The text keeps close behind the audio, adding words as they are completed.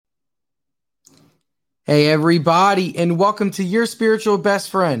Hey, everybody, and welcome to Your Spiritual Best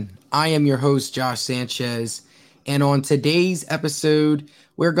Friend. I am your host, Josh Sanchez. And on today's episode,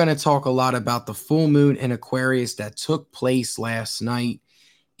 we're going to talk a lot about the full moon in Aquarius that took place last night.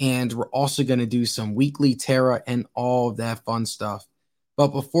 And we're also going to do some weekly tarot and all of that fun stuff. But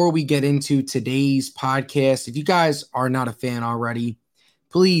before we get into today's podcast, if you guys are not a fan already,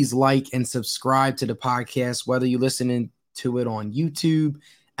 please like and subscribe to the podcast, whether you're listening to it on YouTube,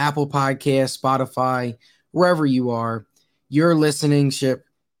 Apple Podcasts, Spotify, wherever you are. Your listening-ship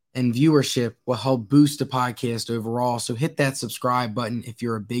and viewership will help boost the podcast overall. So hit that subscribe button if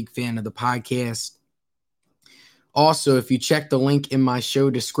you're a big fan of the podcast. Also, if you check the link in my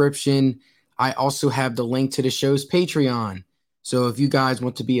show description, I also have the link to the show's Patreon. So if you guys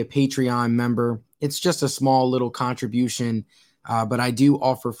want to be a Patreon member, it's just a small little contribution, but I do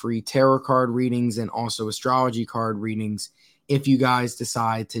offer free tarot card readings and also astrology card readings if you guys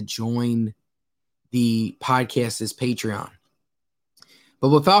decide to join the podcast's Patreon. But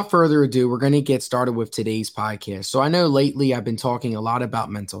without further ado, we're going to get started with today's podcast. So I know lately I've been talking a lot about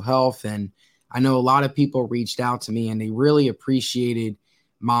mental health, and I know a lot of people reached out to me and they really appreciated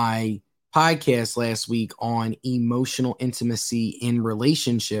my podcast last week on emotional intimacy in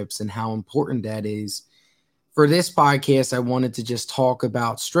relationships and how important that is. For this podcast, I wanted to just talk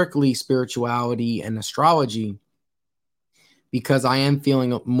about strictly spirituality and astrology because I am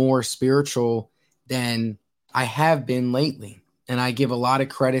feeling more spiritual than I have been lately. And I give a lot of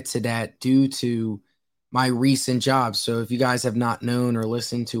credit to that due to my recent jobs. So if you guys have not known or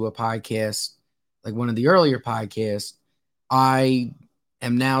listened to a podcast, like one of the earlier podcasts, I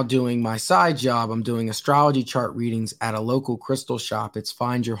am now doing my side job. I'm doing astrology chart readings at a local crystal shop. It's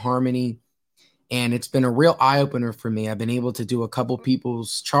Find Your Harmony. And it's been a real eye-opener for me. I've been able to do a couple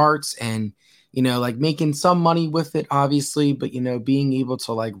people's charts and, like making some money with it, obviously, but, being able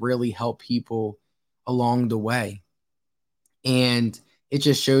to like really help people along the way. And it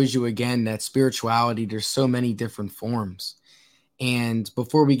just shows you again that spirituality, there's so many different forms. And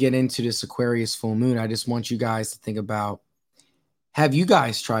before we get into this Aquarius full moon, I just want you guys to think about, have you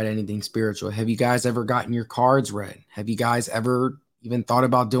guys tried anything spiritual? Have you guys ever gotten your cards read? Have you guys ever even thought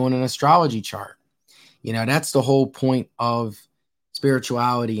about doing an astrology chart? That's the whole point of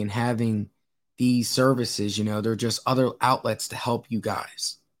spirituality and having these services. They're just other outlets to help you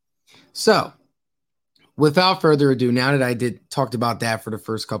guys. So without further ado, now that I talked about that for the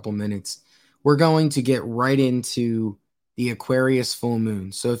first couple minutes, we're going to get right into the Aquarius full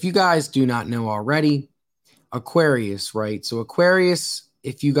moon. So if you guys do not know already, Aquarius, right? So Aquarius,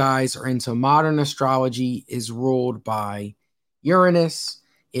 if you guys are into modern astrology, is ruled by Uranus.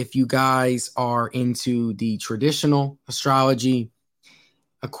 If you guys are into the traditional astrology,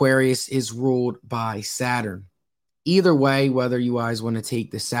 Aquarius is ruled by Saturn. Either way, whether you guys want to take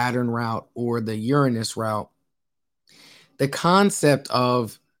the Saturn route or the Uranus route, the concept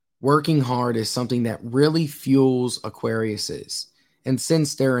of working hard is something that really fuels Aquariuses. And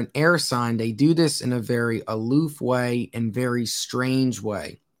since they're an air sign, they do this in a very aloof way and very strange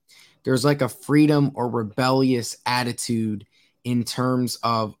way. There's like a freedom or rebellious attitude in terms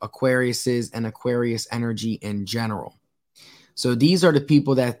of Aquariuses and Aquarius energy in general. So these are the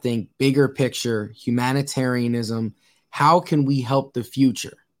people that think bigger picture, humanitarianism. How can we help the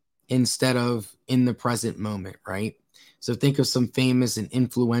future instead of in the present moment, right? So think of some famous and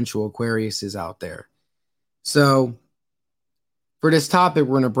influential Aquariuses out there. So for this topic,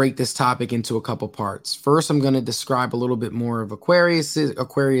 we're going to break this topic into a couple parts. First, I'm going to describe a little bit more of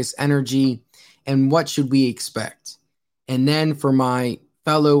Aquarius energy and what should we expect. And then for my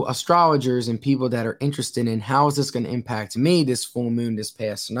fellow astrologers and people that are interested in how is this going to impact me this full moon this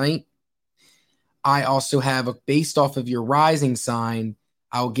past night, I also have, based off of your rising sign,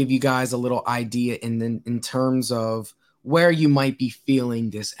 I'll give you guys a little idea in terms of where you might be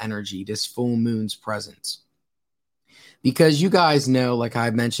feeling this energy, this full moon's presence. Because you guys know, like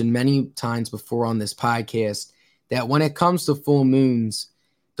I've mentioned many times before on this podcast, that when it comes to full moons,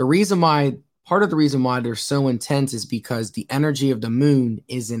 part of the reason why they're so intense is because the energy of the moon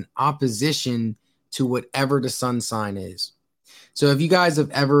is in opposition to whatever the sun sign is. So have you guys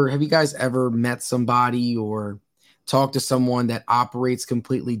ever met somebody or talked to someone that operates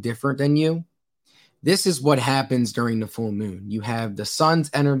completely different than you? This is what happens during the full moon. You have the sun's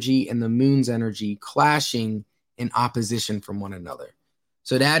energy and the moon's energy clashing in opposition from one another.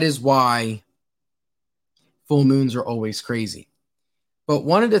 So that is why full moons are always crazy. But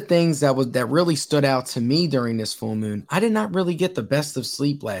one of the things that really stood out to me during this full moon, I did not really get the best of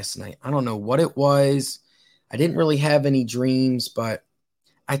sleep last night. I don't know what it was. I didn't really have any dreams, but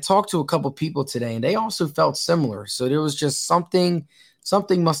I talked to a couple people today and they also felt similar. So there was just something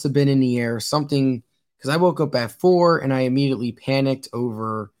must have been in the air, something because I woke up at 4 and I immediately panicked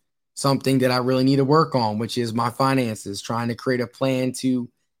over something that I really need to work on, which is my finances, trying to create a plan to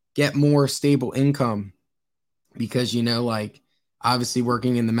get more stable income because, like obviously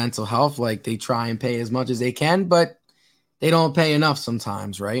working in the mental health, like they try and pay as much as they can, but they don't pay enough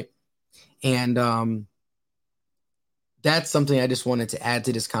sometimes, right? And that's something I just wanted to add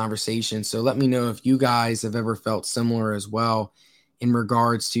to this conversation. So let me know if you guys have ever felt similar as well in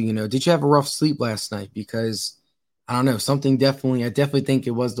regards to, did you have a rough sleep last night? Because I don't know, I definitely think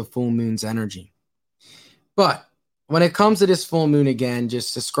it was the full moon's energy. But when it comes to this full moon, again,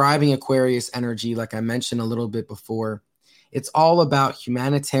 just describing Aquarius energy, like I mentioned a little bit before, it's all about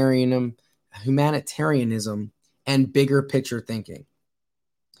humanitarianism and bigger picture thinking.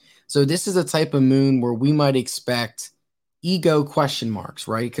 So this is a type of moon where we might expect ego question marks,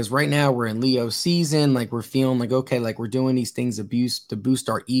 right? Because right now we're in Leo season, like we're feeling like, okay, like we're doing these things to boost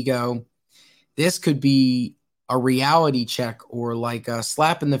our ego. This could be a reality check or like a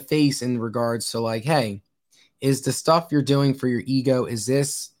slap in the face in regards to like, hey, is the stuff you're doing for your ego, is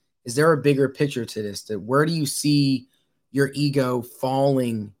there a bigger picture to this? That where do you see your ego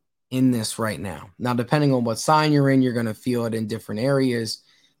falling in this right now? Now, depending on what sign you're in, you're going to feel it in different areas.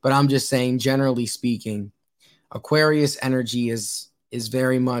 But I'm just saying, generally speaking, Aquarius energy is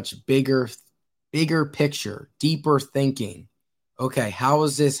very much bigger picture, deeper thinking. Okay, how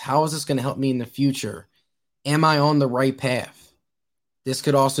is this going to help me in the future? Am I on the right path? This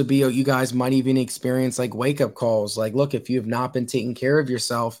could also be, you guys might even experience like wake up calls. Like, look, if you have not been taking care of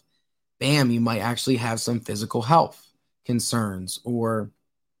yourself, bam, you might actually have some physical health concerns. Or,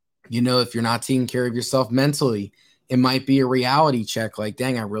 if you're not taking care of yourself mentally, it might be a reality check. Like,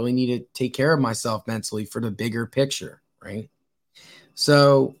 dang, I really need to take care of myself mentally for the bigger picture, right?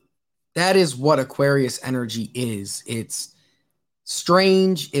 So that is what Aquarius energy is. It's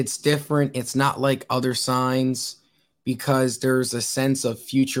strange. It's different. It's not like other signs because there's a sense of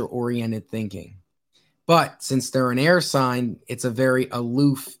future oriented thinking. But since they're an air sign, it's a very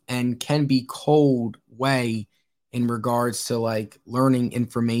aloof and can be cold way in regards to like learning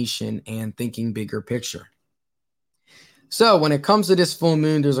information and thinking bigger picture. So when it comes to this full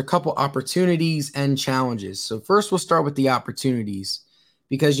moon, there's a couple opportunities and challenges. So first we'll start with the opportunities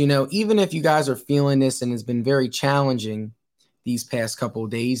because, even if you guys are feeling this and it's been very challenging these past couple of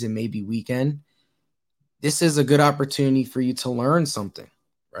days and maybe weekend, this is a good opportunity for you to learn something,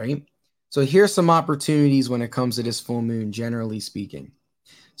 right? So here's some opportunities when it comes to this full moon, generally speaking.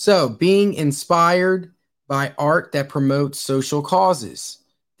 So being inspired by art that promotes social causes.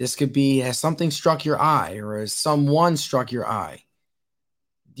 This could be, has something struck your eye or has someone struck your eye?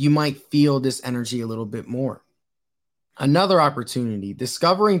 You might feel this energy a little bit more. Another opportunity,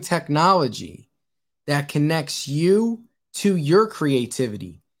 discovering technology that connects you to your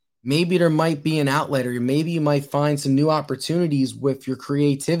creativity. Maybe there might be an outlet, or maybe you might find some new opportunities with your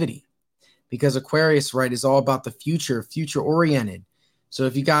creativity because Aquarius, right, is all about the future oriented. So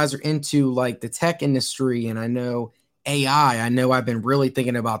if you guys are into like the tech industry, and I know AI, I know I've been really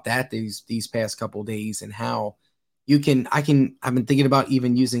thinking about that these past couple of days and how I've been thinking about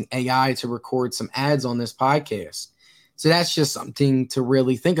even using AI to record some ads on this podcast. So that's just something to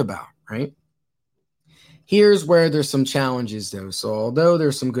really think about, right? Here's where there's some challenges though. So although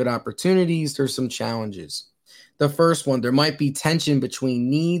there's some good opportunities, there's some challenges. The first one, there might be tension between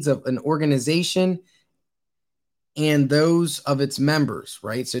needs of an organization and those of its members,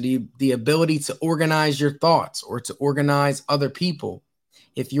 right? So the ability to organize your thoughts or to organize other people.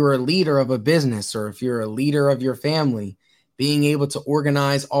 If you're a leader of a business or if you're a leader of your family, being able to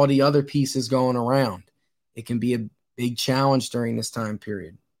organize all the other pieces going around, it can be a big challenge during this time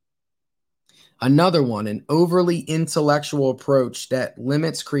period. Another one, an overly intellectual approach that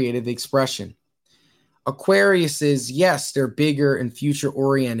limits creative expression. Aquarius is, yes, they're bigger and future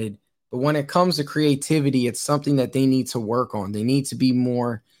oriented, but when it comes to creativity, it's something that they need to work on. They need to be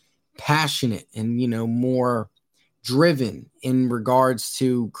more passionate and, more driven in regards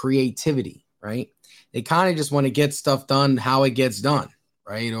to creativity, right? They kind of just want to get stuff done how it gets done,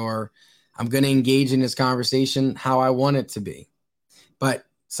 right? Or I'm going to engage in this conversation how I want it to be. But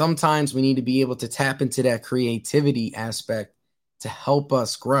sometimes we need to be able to tap into that creativity aspect to help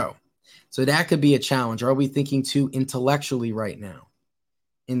us grow. So that could be a challenge. Are we thinking too intellectually right now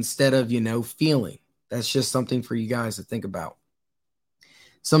instead of, feeling? That's just something for you guys to think about.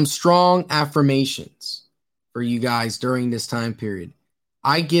 Some strong affirmations for you guys during this time period.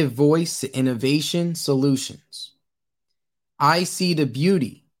 I give voice to innovation solutions. I see the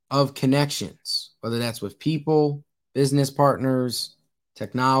beauty of connections, whether that's with people, business partners,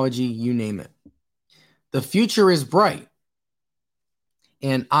 technology, you name it. The future is bright,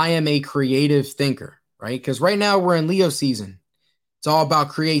 and I am a creative thinker, right? Because right now we're in Leo season. It's all about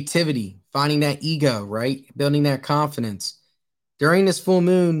creativity, finding that ego, right? Building that confidence. During this full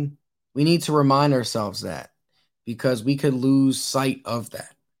moon, we need to remind ourselves that because we could lose sight of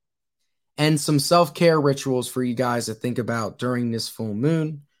that. And some self-care rituals for you guys to think about during this full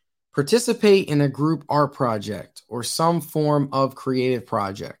moon. Participate in a group art project or some form of creative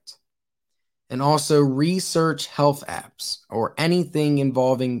project. And also research health apps or anything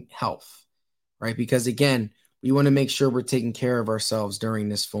involving health, right? Because again, we want to make sure we're taking care of ourselves during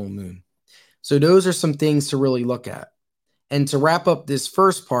this full moon. So those are some things to really look at. And to wrap up this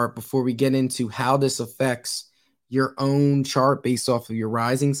first part before we get into how this affects your own chart based off of your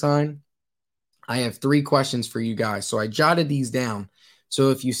rising sign, I have 3 questions for you guys. So I jotted these down. So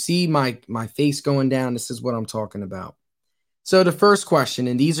if you see my face going down, this is what I'm talking about. So the first question,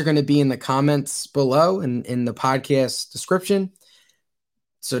 and these are going to be in the comments below and in the podcast description.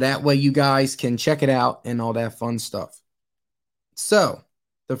 So that way you guys can check it out and all that fun stuff. So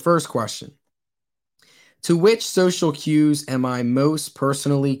the first question, to which social cues am I most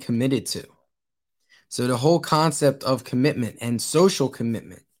personally committed to? So the whole concept of commitment and social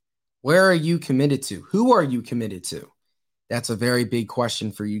commitment. Where are you committed to? Who are you committed to? That's a very big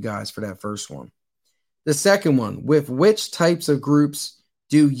question for you guys for that first one. The second one, with which types of groups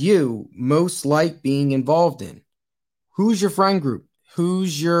do you most like being involved in? Who's your friend group?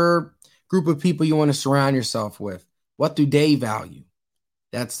 Who's your group of people you want to surround yourself with? What do they value?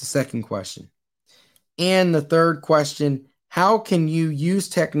 That's the second question. And the third question, how can you use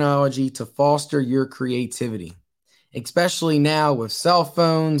technology to foster your creativity? Especially now with cell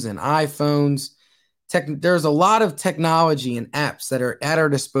phones and iPhones, there's a lot of technology and apps that are at our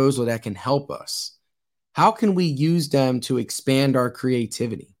disposal that can help us. How can we use them to expand our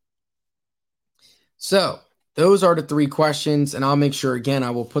creativity? So those are the 3 questions, and I'll make sure, again,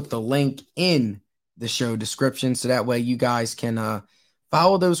 I will put the link in the show description so that way you guys can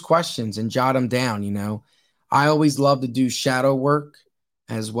follow those questions and jot them down. I always love to do shadow work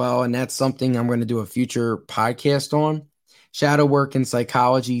as well, and that's something I'm going to do a future podcast on. Shadow work and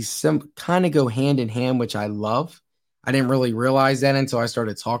psychology kind of go hand in hand, which I love. I didn't really realize that until I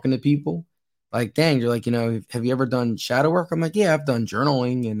started talking to people. Like, dang, you're like, have you ever done shadow work? I'm like, yeah, I've done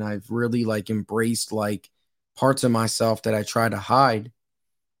journaling, and I've really embraced parts of myself that I try to hide.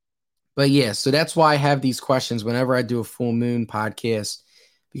 But yeah, so that's why I have these questions whenever I do a full moon podcast,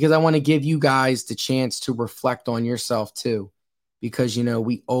 because I want to give you guys the chance to reflect on yourself too. Because,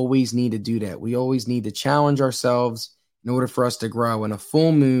 we always need to do that. We always need to challenge ourselves in order for us to grow. And a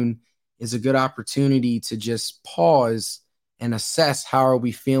full moon is a good opportunity to just pause and assess how are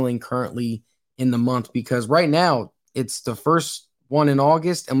we feeling currently in the month, because right now it's the first one in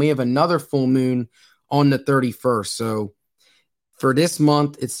August and we have another full moon on the 31st. So for this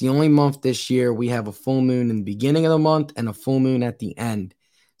month, it's the only month this year we have a full moon in the beginning of the month and a full moon at the end.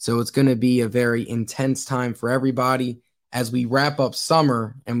 So it's going to be a very intense time for everybody as we wrap up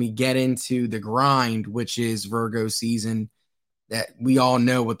summer and we get into the grind, which is Virgo season. That we all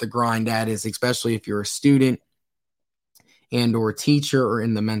know what the grind that is, especially if you're a student and or a teacher or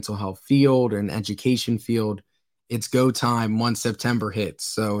in the mental health field or an education field. It's go time once September hits.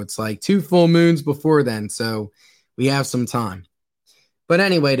 So it's 2 full moons before then. So we have some time. But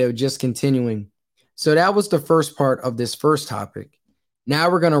anyway, though, just continuing. So that was the first part of this first topic. Now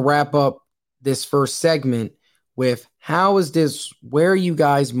we're going to wrap up this first segment with where you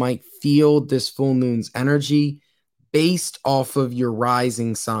guys might feel this full moon's energy based off of your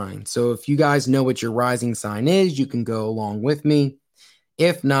rising sign. So if you guys know what your rising sign is, you can go along with me.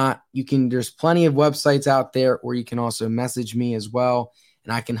 If not, there's plenty of websites out there, or you can also message me as well,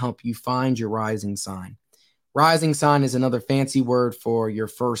 and I can help you find your rising sign. Rising sign is another fancy word for your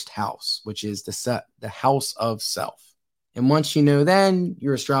first house, which is the house of self. And once you know, then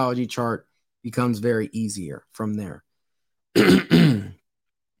your astrology chart becomes very easier from there.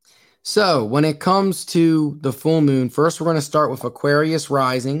 So when it comes to the full moon, first we're going to start with Aquarius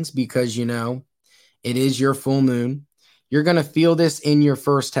risings because, it is your full moon. You're going to feel this in your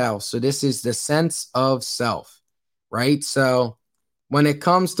first house. So this is the sense of self, right? So when it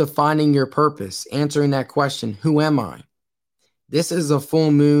comes to finding your purpose, answering that question, who am I? This is a full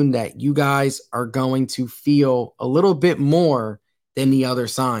moon that you guys are going to feel a little bit more than the other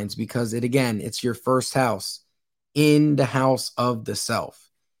signs because it's your first house in the house of the self.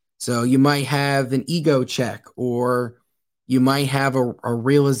 So you might have an ego check, or you might have a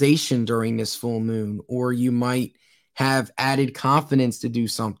realization during this full moon, or you might have added confidence to do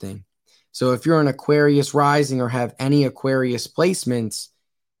something. So if you're an Aquarius rising or have any Aquarius placements,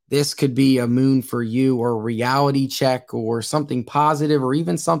 This could be a moon for you, or a reality check, or something positive, or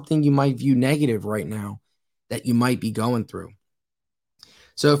even something you might view negative right now that you might be going through.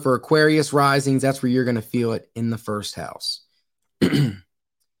 So for Aquarius risings, that's where you're going to feel it in the first house.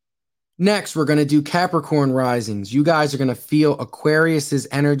 Next, we're going to do Capricorn risings. You guys are going to feel Aquarius's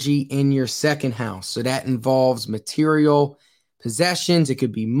energy in your second house. So that involves material possessions. It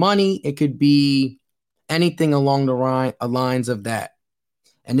could be money. It could be anything along the lines of that.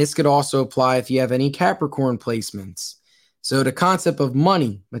 And this could also apply if you have any Capricorn placements. So the concept of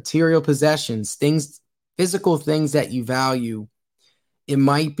money, material possessions, things, physical things that you value, it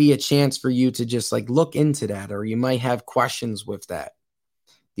might be a chance for you to just like look into that, or you might have questions with that.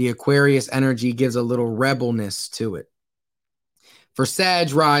 The Aquarius energy gives a little rebelness to it. For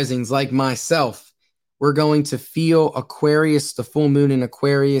Sag risings like myself, we're going to feel Aquarius, the full moon in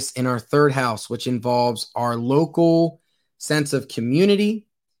Aquarius, in our third house, which involves our local sense of community.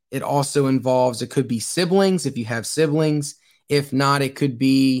 It also involves, it could be siblings if you have siblings. If not, it could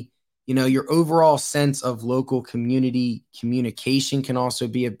be, your overall sense of local community. Communication can also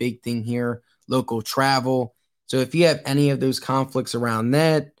be a big thing here. Local travel. So if you have any of those conflicts around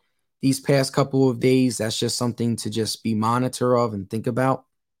that these past couple of days, that's just something to just be monitor of and think about.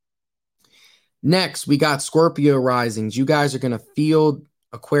 Next, we got Scorpio risings. You guys are going to feel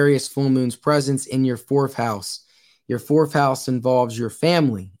Aquarius full moon's presence in your fourth house. Your fourth house involves your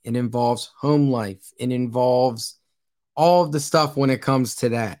family. It involves home life. It involves all of the stuff when it comes to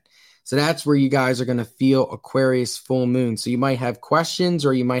that. So that's where you guys are going to feel Aquarius full moon. So you might have questions,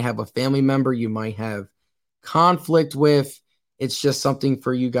 or you might have a family member you might have conflict with. It's just something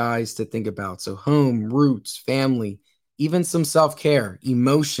for you guys to think about. So home, roots, family, even some self-care,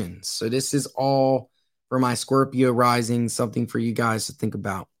 emotions. So this is all for my Scorpio rising, something for you guys to think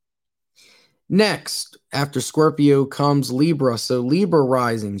about. Next, after Scorpio comes Libra. So Libra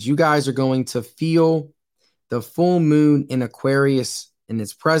risings, you guys are going to feel the full moon in Aquarius in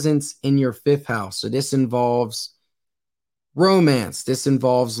its presence in your fifth house. So this involves romance. This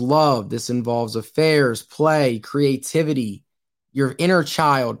involves love. This involves affairs, play, creativity, your inner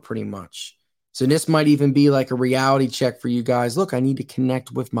child, pretty much. So this might even be like a reality check for you guys. Look, I need to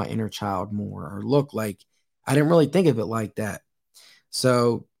connect with my inner child more. Or look, like, I didn't really think of it like that.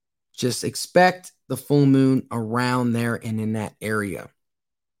 So just expect the full moon around there and in that area.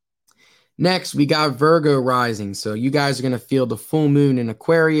 Next, we got Virgo rising. So you guys are going to feel the full moon in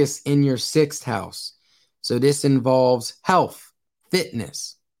Aquarius in your sixth house. So this involves health,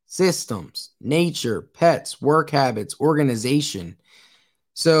 fitness, systems, nature, pets, work habits, organization.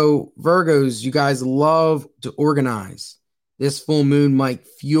 So Virgos, you guys love to organize. This full moon might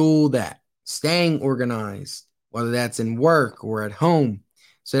fuel that, staying organized, whether that's in work or at home.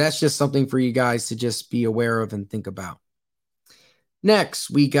 So that's just something for you guys to just be aware of and think about. Next,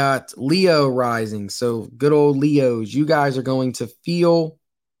 we got Leo rising. So good old Leos, you guys are going to feel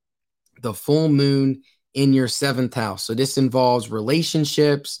the full moon in your seventh house. So this involves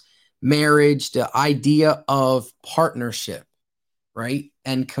relationships, marriage, the idea of partnership, right?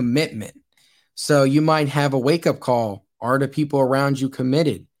 And commitment. So you might have a wake-up call. Are the people around you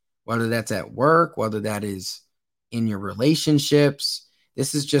committed? Whether that's at work, whether that is in your relationships.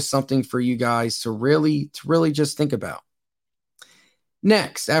 This is just something for you guys to really just think about.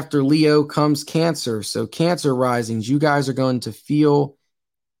 Next, after Leo comes Cancer. So Cancer risings, you guys are going to feel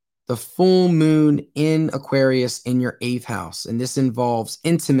the full moon in Aquarius in your eighth house. And this involves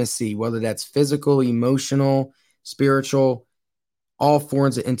intimacy, whether that's physical, emotional, spiritual. All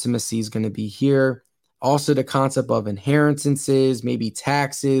forms of intimacy is going to be here. Also, the concept of inheritances, maybe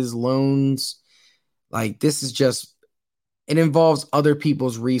taxes, loans. Like this is just, it involves other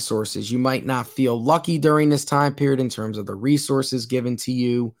people's resources. You might not feel lucky during this time period in terms of the resources given to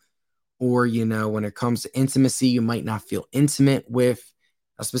you. Or, when it comes to intimacy, you might not feel intimate with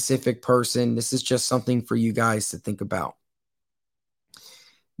a specific person. This is just something for you guys to think about.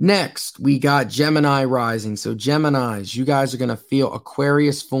 Next, we got Gemini rising. So Geminis, you guys are going to feel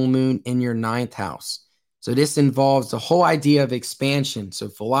Aquarius full moon in your ninth house. So this involves the whole idea of expansion. So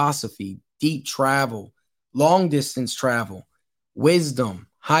philosophy, deep travel, long distance travel, wisdom,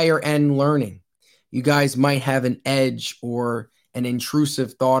 higher end learning. You guys might have an edge or an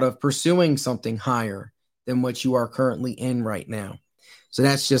intrusive thought of pursuing something higher than what you are currently in right now. So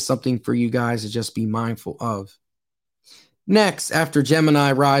that's just something for you guys to just be mindful of. Next, after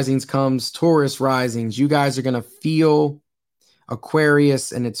Gemini risings comes Taurus risings. You guys are going to feel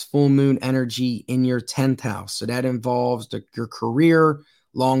Aquarius and its full moon energy in your 10th house. So that involves your career,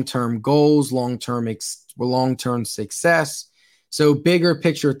 long-term goals, long-term success. So bigger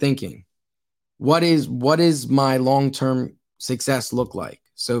picture thinking. What is my long-term success look like?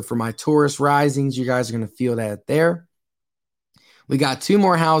 So for my Taurus risings, you guys are going to feel that there. We got 2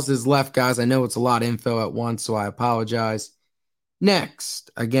 more houses left, guys. I know it's a lot of info at once, so I apologize.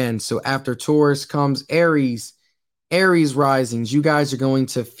 Next, again, so after Taurus comes Aries. Aries risings, you guys are going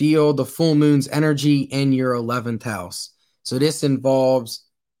to feel the full moon's energy in your 11th house. So this involves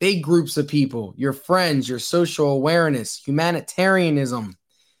big groups of people, your friends, your social awareness, humanitarianism.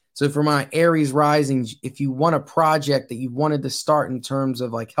 So for my Aries risings, if you want a project that you wanted to start in terms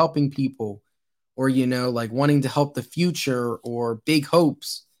of like helping people or, like wanting to help the future or big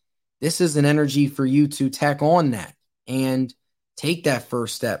hopes, this is an energy for you to tack on that and take that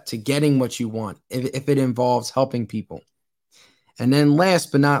first step to getting what you want if it involves helping people. And then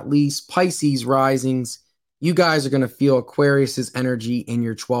last but not least, Pisces risings, you guys are going to feel Aquarius's energy in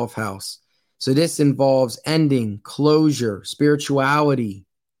your 12th house. So this involves ending, closure, spirituality,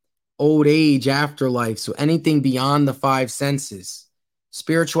 old age, afterlife. So anything beyond the 5 senses.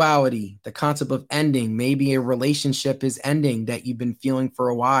 Spirituality, the concept of ending. Maybe a relationship is ending that you've been feeling for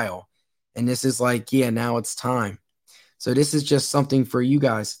a while. And this is like, yeah, now it's time. So this is just something for you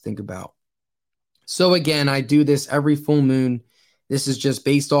guys to think about. So again, I do this every full moon. This is just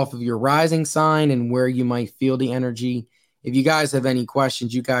based off of your rising sign and where you might feel the energy. If you guys have any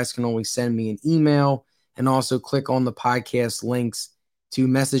questions, you guys can always send me an email and also click on the podcast links to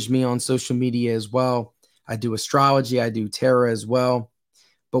message me on social media as well. I do astrology, I do tarot as well.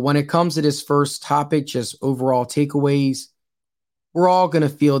 But when it comes to this first topic, just overall takeaways, we're all going to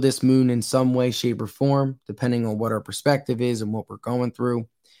feel this moon in some way, shape, or form, depending on what our perspective is and what we're going through.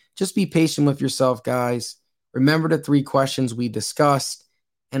 Just be patient with yourself, guys. Remember the 3 questions we discussed,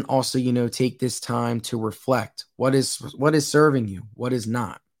 and also, take this time to reflect. What is serving you? What is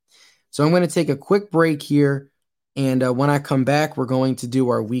not? So I'm going to take a quick break here, and when I come back, we're going to do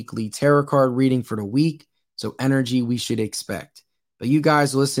our weekly tarot card reading for the week. So energy we should expect. But you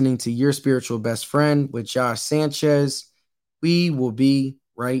guys listening to Your Spiritual Best Friend with Josh Sanchez. We will be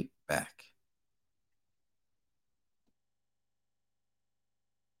right back.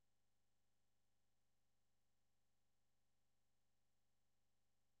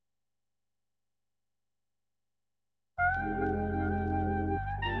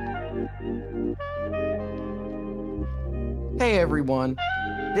 Hey everyone,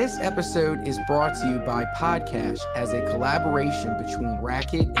 this episode is brought to you by Podcash as a collaboration between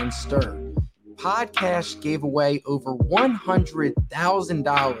Racket and Stir. Podcash gave away over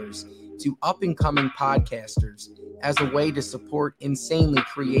 $100,000 to up-and-coming podcasters as a way to support insanely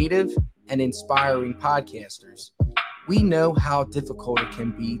creative and inspiring podcasters. We know how difficult it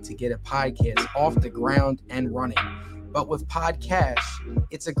can be to get a podcast off the ground and running. But with Podcash,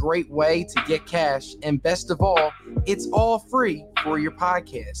 it's a great way to get cash, and best of all, it's all free for your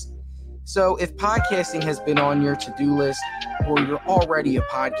podcast. So if podcasting has been on your to-do list or you're already a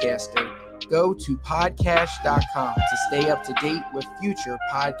podcaster, go to podcash.com to stay up to date with future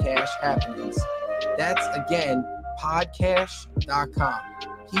podcast happenings. That's again, podcash.com,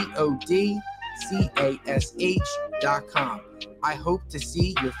 podcash.com. I hope to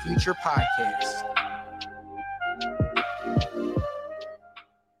see your future podcast.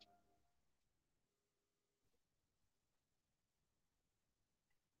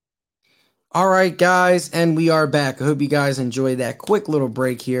 All right, guys, and we are back. I hope you guys enjoyed that quick little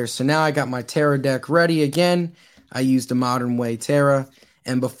break here. So now I got my tarot deck ready again. I used the Modern Way Tarot.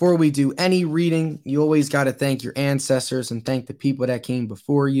 And before we do any reading, you always got to thank your ancestors and thank the people that came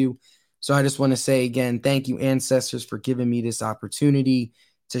before you. So I just want to say again, thank you, ancestors, for giving me this opportunity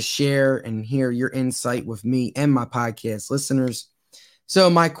to share and hear your insight with me and my podcast listeners. So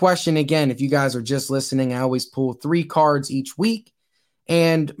my question again, if you guys are just listening, I always pull 3 cards each week.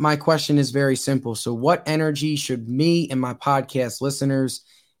 And my question is very simple. So what energy should me and my podcast listeners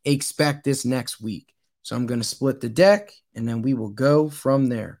expect this next week? So I'm going to split the deck and then we will go from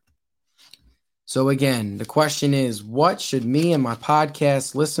there. So again, the question is, what should me and my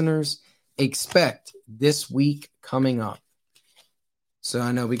podcast listeners expect this week coming up? So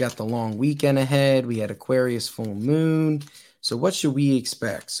I know we got the long weekend ahead. We had Aquarius full moon. So what should we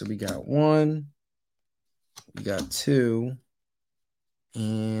expect? So we got 1, we got 2.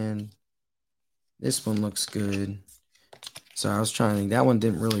 And this one looks good. So I was trying to think. That one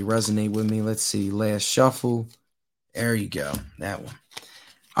didn't really resonate with me. Let's see. Last shuffle. There you go. That one.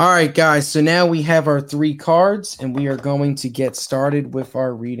 All right, guys. So now we have our 3 cards, and we are going to get started with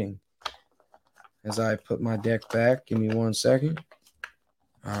our reading. As I put my deck back. Give me 1 second.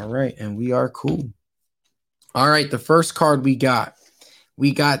 All right. And we are cool. All right. The first card we got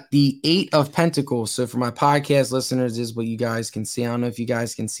the 8 of Pentacles. So for my podcast listeners, this is what you guys can see. I don't know if you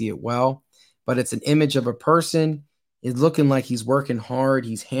guys can see it well, but it's an image of a person, It's looking like he's working hard.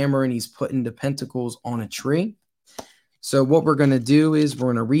 He's hammering. He's putting the pentacles on a tree. So what we're going to do is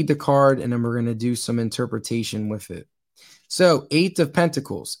we're going to read the card and then we're going to do some interpretation with it. So 8 of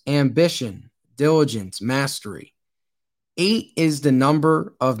Pentacles, ambition, diligence, mastery. 8 is the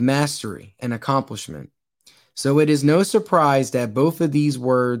number of mastery and accomplishment. So it is no surprise that both of these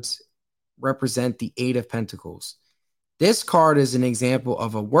words represent the 8 of Pentacles. This card is an example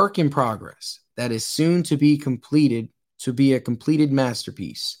of a work in progress that is soon to be completed, to be a completed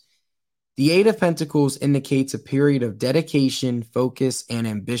masterpiece. The 8 of Pentacles indicates a period of dedication, focus, and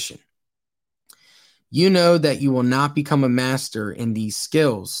ambition. You know that you will not become a master in these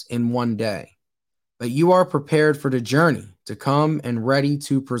skills in one day, but you are prepared for the journey to come and ready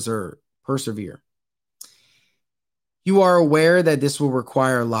to persevere. You are aware that this will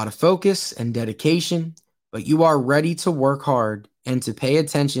require a lot of focus and dedication, but you are ready to work hard and to pay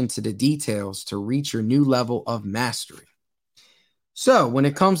attention to the details to reach your new level of mastery. So when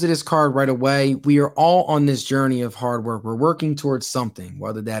it comes to this card right away, we are all on this journey of hard work. We're working towards something,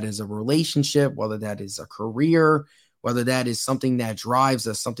 whether that is a relationship, whether that is a career, whether that is something that drives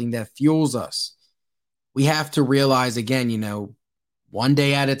us, something that fuels us. We have to realize again, one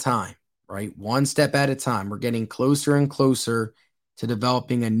day at a time, right? One step at a time. We're getting closer and closer to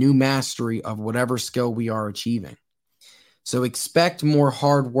developing a new mastery of whatever skill we are achieving. So expect more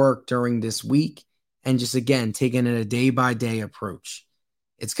hard work during this week. And just, again, taking it a day-by-day approach.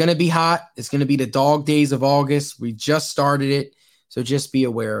 It's going to be hot. It's going to be the dog days of August. We just started it, so just be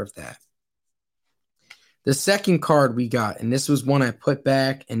aware of that. The second card we got, and this was one I put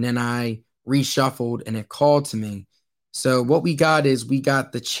back, and then I reshuffled, and it called to me. So what we got is we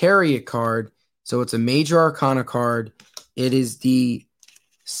got the Chariot card. So it's a Major Arcana card. It is the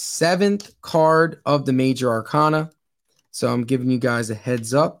 7th card of the Major Arcana. So I'm giving you guys a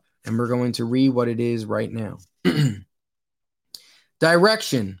heads up. And we're going to read what it is right now.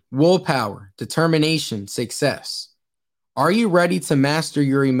 Direction, willpower, determination, success. Are you ready to master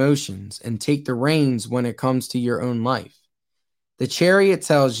your emotions and take the reins when it comes to your own life? The Chariot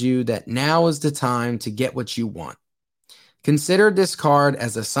tells you that now is the time to get what you want. Consider this card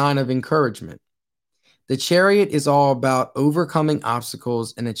as a sign of encouragement. The Chariot is all about overcoming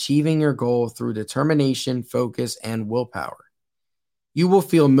obstacles and achieving your goal through determination, focus, and willpower. You will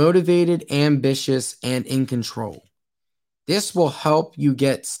feel motivated, ambitious, and in control. This will help you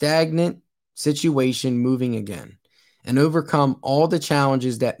get stagnant situation moving again and overcome all the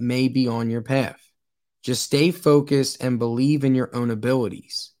challenges that may be on your path. Just stay focused and believe in your own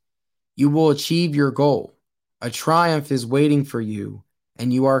abilities. You will achieve your goal. A triumph is waiting for you,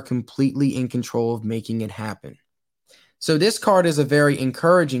 and you are completely in control of making it happen. So this card is a very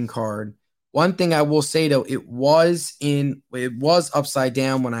encouraging card. One thing I will say, though, it was upside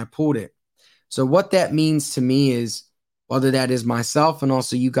down when I pulled it. So what that means to me is, whether that is myself and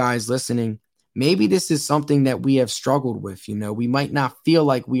also you guys listening, maybe this is something that we have struggled with. We might not feel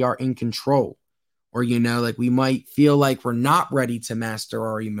like we are in control, or, like we might feel like we're not ready to master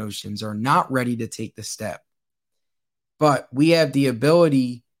our emotions or not ready to take the step. But we have the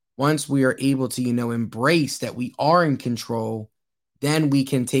ability, once we are able to, embrace that we are in control, then we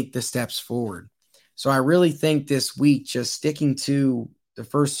can take the steps forward. So I really think this week, just sticking to the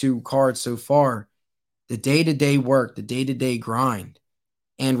first 2 cards so far, the day-to-day work, the day-to-day grind,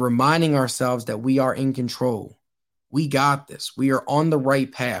 and reminding ourselves that we are in control. We got this. We are on the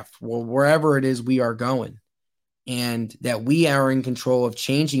right path, wherever it is we are going, and that we are in control of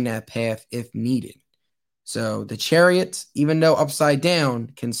changing that path if needed. So the Chariot, even though upside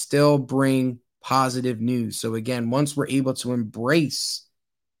down, can still bring positive news. So again, once we're able to embrace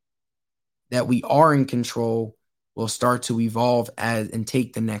that we are in control, we'll start to evolve and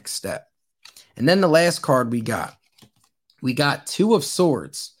take the next step. And then the last card we got 2 of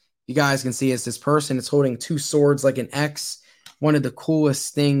Swords. You guys can see it's this person. It's holding 2 swords like an X. One of the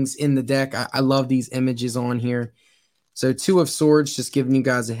coolest things in the deck. I love these images on here. So 2 of Swords, just giving you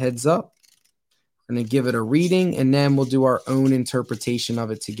guys a heads up. We're going to give it a reading, and then we'll do our own interpretation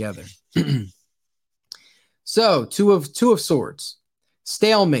of it together. So, two of Swords.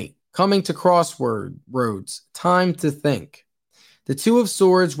 Stalemate, coming to crossroads, time to think. The 2 of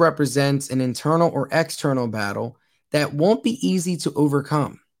Swords represents an internal or external battle that won't be easy to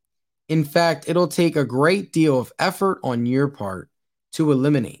overcome. In fact, it'll take a great deal of effort on your part to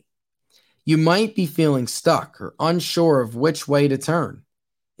eliminate. You might be feeling stuck or unsure of which way to turn.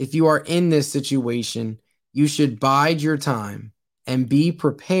 If you are in this situation, you should bide your time and be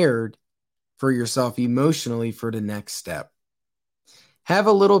prepared for yourself emotionally for the next step. Have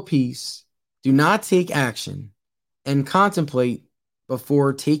a little peace, do not take action, and contemplate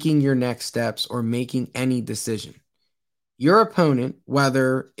before taking your next steps or making any decision. Your opponent,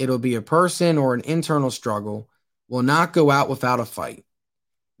 whether it'll be a person or an internal struggle, will not go out without a fight.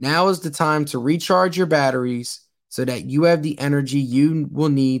 Now is the time to recharge your batteries so that you have the energy you will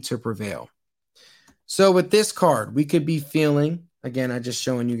need to prevail. So with this card, we could be feeling, again, I'm just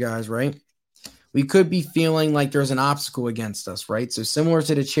showing you guys, right? We could be feeling like there's an obstacle against us, right? So similar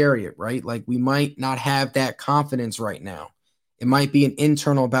to the Chariot, right? Like we might not have that confidence right now. It might be an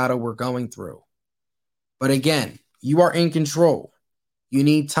internal battle we're going through. But again, you are in control. You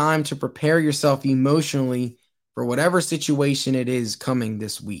need time to prepare yourself emotionally for whatever situation it is coming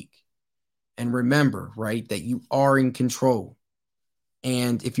this week. And remember, right, that you are in control.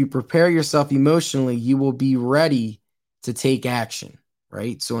 And if you prepare yourself emotionally, you will be ready to take action,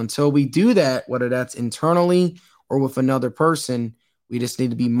 right? So until we do that, whether that's internally or with another person, we just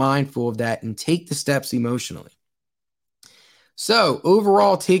need to be mindful of that and take the steps emotionally. So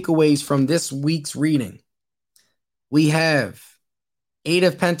overall takeaways from this week's reading. We have 8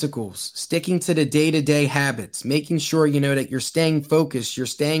 of Pentacles, sticking to the day-to-day habits, making sure, that you're staying focused, you're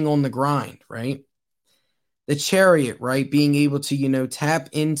staying on the grind, right? The Chariot, right? Being able to, tap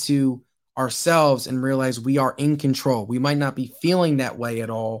into ourselves and realize we are in control. We might not be feeling that way at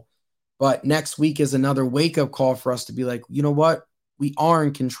all, but next week is another wake-up call for us to be like, you know what? We are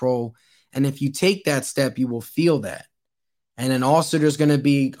in control. And if you take that step, you will feel that. And then also there's going to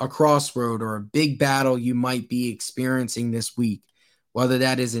be a crossroad or a big battle you might be experiencing this week, whether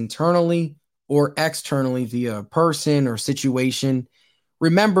that is internally or externally via a person or situation.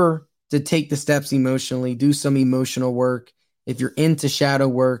 Remember to take the steps emotionally, do some emotional work. If you're into shadow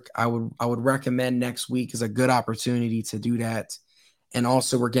work, I would recommend next week is a good opportunity to do that. And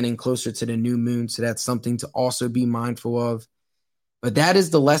also we're getting closer to the new moon, so that's something to also be mindful of. But that is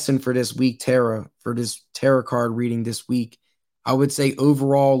the lesson for this week, for this tarot card reading this week. I would say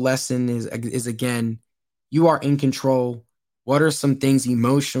overall lesson is again, you are in control. What are some things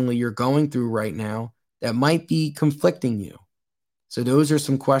emotionally you're going through right now that might be conflicting you? So those are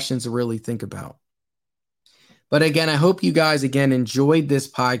some questions to really think about. But again, I hope you guys, again, enjoyed this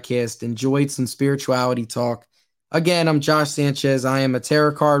podcast, enjoyed some spirituality talk. Again, I'm Josh Sanchez. I am a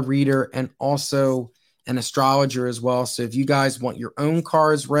tarot card reader and also an astrologer as well. So if you guys want your own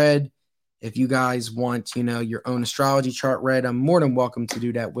cards read, if you guys want, your own astrology chart read, I'm more than welcome to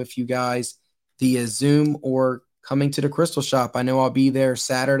do that with you guys via Zoom or coming to the Crystal Shop. I know I'll be there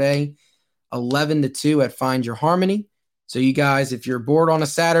Saturday, 11 to 2 at Find Your Harmony. So you guys, if you're bored on a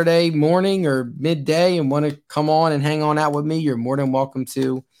Saturday morning or midday and want to come on and hang on out with me, you're more than welcome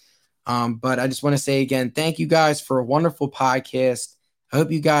to. But I just want to say again, thank you guys for a wonderful podcast. I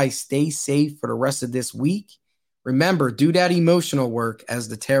hope you guys stay safe for the rest of this week. Remember, do that emotional work, as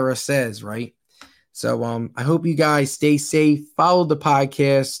the tarot says, right? So I hope you guys stay safe. Follow the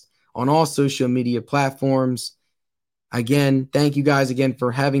podcast on all social media platforms. Again, thank you guys again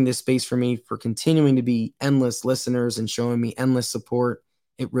for having this space for me, for continuing to be endless listeners and showing me endless support.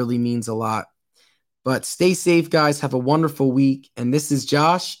 It really means a lot. But stay safe, guys. Have a wonderful week. And this is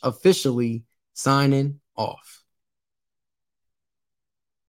Josh officially signing off.